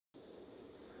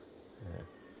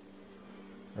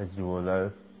As you all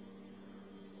know,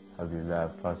 alhamdulillah,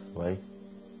 I've passed away.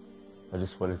 I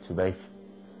just wanted to make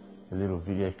a little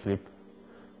video clip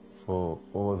for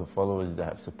all the followers that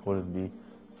have supported me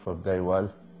from day one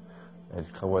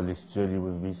and come on this journey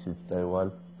with me since day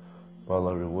one. May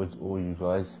Allah reward all you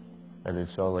guys, and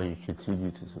inshallah you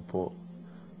continue to support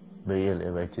me and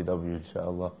MATW,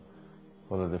 inshallah.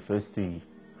 One of the first things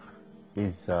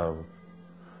is a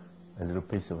little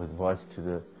piece of advice to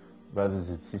the brothers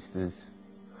and sisters.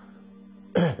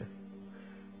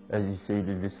 As you see,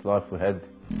 in this life we had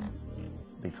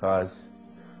the cars,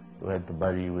 we had the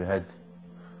money, we had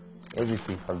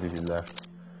everything, alhamdulillah.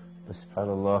 But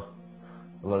subhanallah,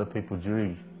 a lot of people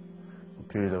during the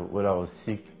period of when I was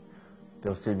sick,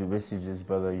 they'll send me messages,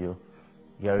 brother, you're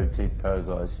guaranteed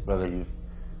paradise, brother, you've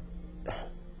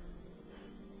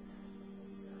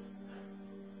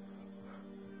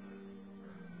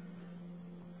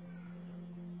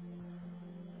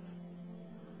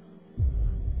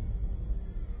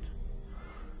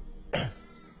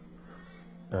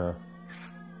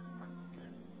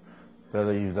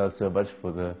brother, you've done so much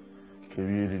for the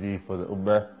community, for the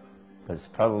ummah, but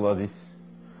subhanallah, this,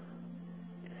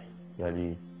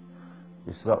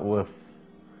 it's not worth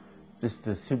just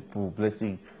a simple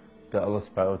blessing that Allah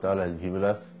subhanahu wa ta'ala has given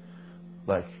us,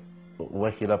 like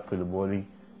waking up in the morning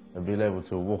and being able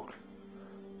to walk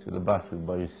to the bathroom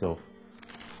by yourself.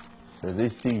 So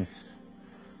these things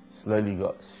slowly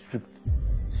got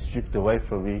stripped away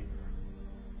from me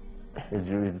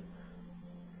during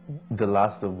the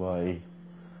last of my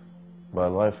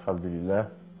life, alhamdulillah.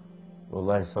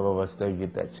 Wallahi, some of us don't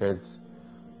get that chance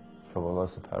from Allah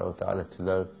subhanahu wa ta'ala to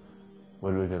know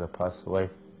when we're going to pass away.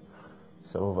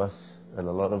 Some of us, and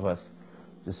a lot of us,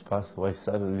 just pass away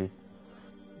suddenly.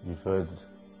 You've heard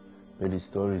many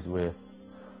stories where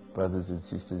brothers and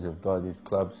sisters have died in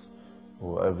clubs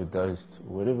or overdosed,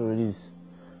 or whatever it is,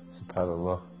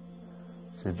 subhanallah.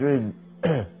 So during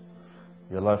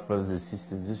your life, brothers and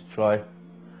sisters, just try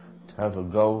to have a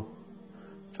goal,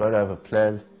 try to have a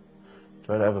plan,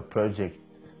 try to have a project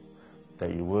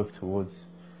that you work towards.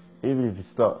 Even if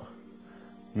it's not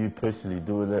you personally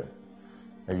doing it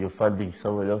and you're funding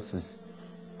someone else's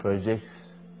projects,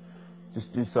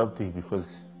 just do something, because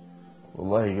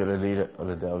wallahi, you're going to need it on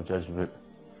the day of judgment.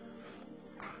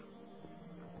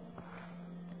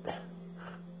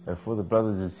 And for the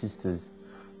brothers and sisters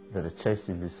that are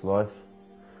chasing this life,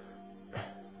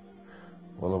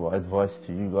 one of my advice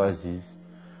to you guys is,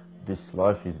 this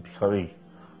life is becoming,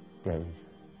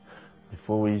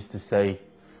 before we used to say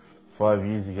 5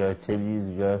 years ago, 10 years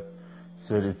ago,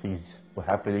 certain things were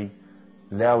happening.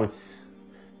 Now it's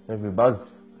every month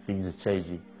things are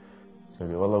changing. So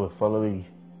wallah, we're following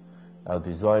our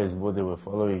desires more than we're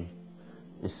following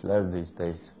Islam these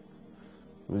days.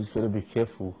 We're just going to be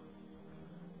careful,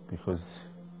 because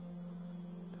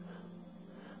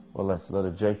wallah, it's not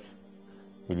a joke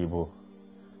anymore.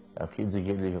 Our kids are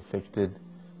getting affected,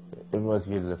 everyone's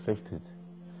getting affected.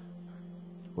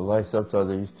 Wallahi,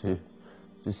 sometimes I used to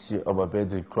just sit on my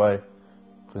bed and cry,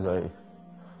 because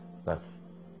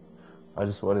I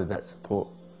just wanted that support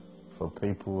from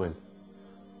people, and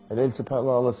then subhanAllah,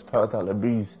 Allah subhanahu wa ta'ala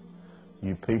brings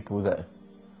you people that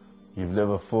you've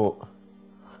never thought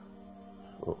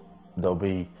they'll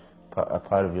be a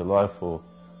part of your life, or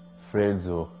friends,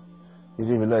 or you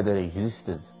didn't even know they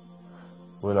existed.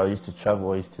 When I used to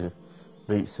travel, I used to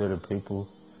meet certain people.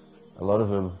 A lot of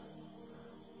them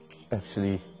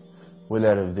actually went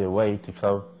out of their way to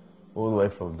come all the way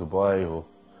from Dubai or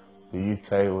the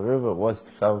UK or wherever it was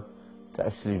to come to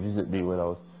actually visit me when I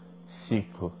was sick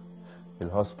or in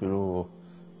hospital. Or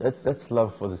that's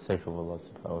love for the sake of Allah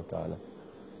subhanahu wa ta'ala.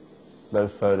 No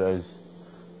photos,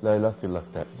 no nothing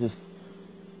like that. Just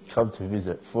come to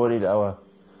visit. 14-hour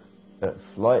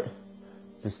flight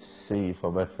just to see if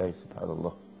I'm okay,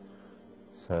 subhanallah.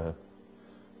 So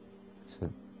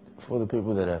for the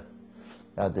people that are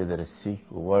out there that are sick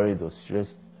or worried or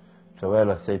stressed, so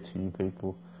when I say to you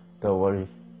people, don't worry,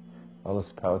 Allah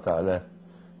subhanahu wa ta'ala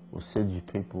will send you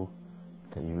people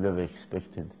that you never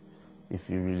expected if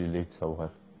you really need someone.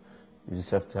 You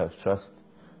just have to have trust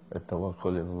and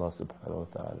tawakkul in Allah subhanahu wa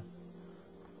ta'ala.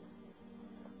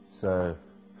 So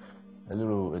a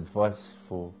little advice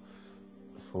for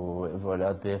everyone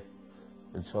out there,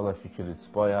 inshallah, if you can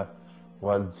inspire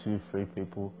 1, 2, 3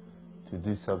 people to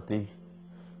do something,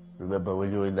 remember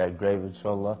when you're in that grave,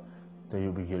 inshallah, then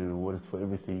you'll be getting rewarded for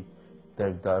everything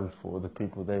they've done, for the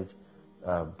people they've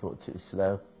brought to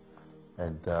Islam,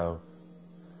 and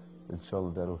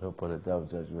inshallah that'll help on the day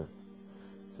of judgment.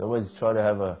 So always try to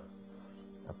have a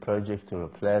project or a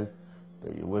plan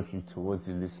that you're working towards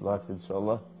in this life,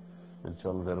 inshallah.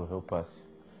 Inshallah that'll help us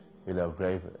in our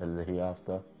grave and the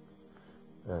hereafter.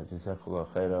 جزاك الله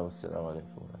خيرا والسلام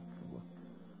عليكم.